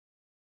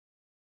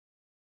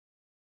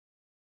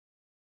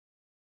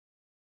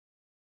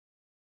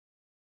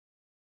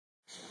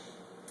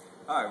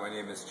Hi, my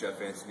name is Jeff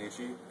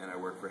Antonucci, and I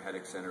work for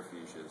Hettich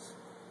Centrifuges.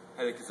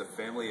 Hettich is a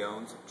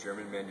family-owned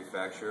German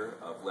manufacturer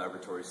of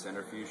laboratory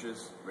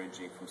centrifuges,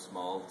 ranging from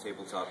small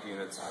tabletop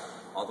units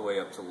all the way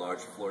up to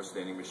large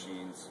floor-standing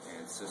machines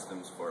and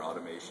systems for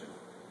automation.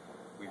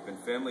 We've been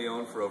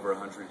family-owned for over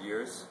 100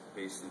 years,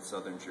 based in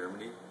southern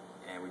Germany,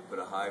 and we put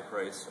a high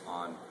price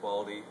on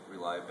quality,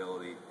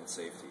 reliability, and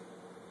safety.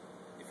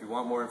 If you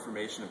want more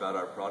information about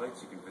our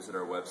products, you can visit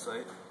our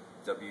website,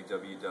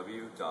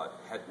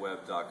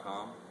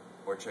 www.hetweb.com,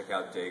 or check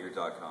out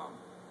Dagger.com.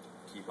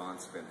 Keep on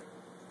spinning.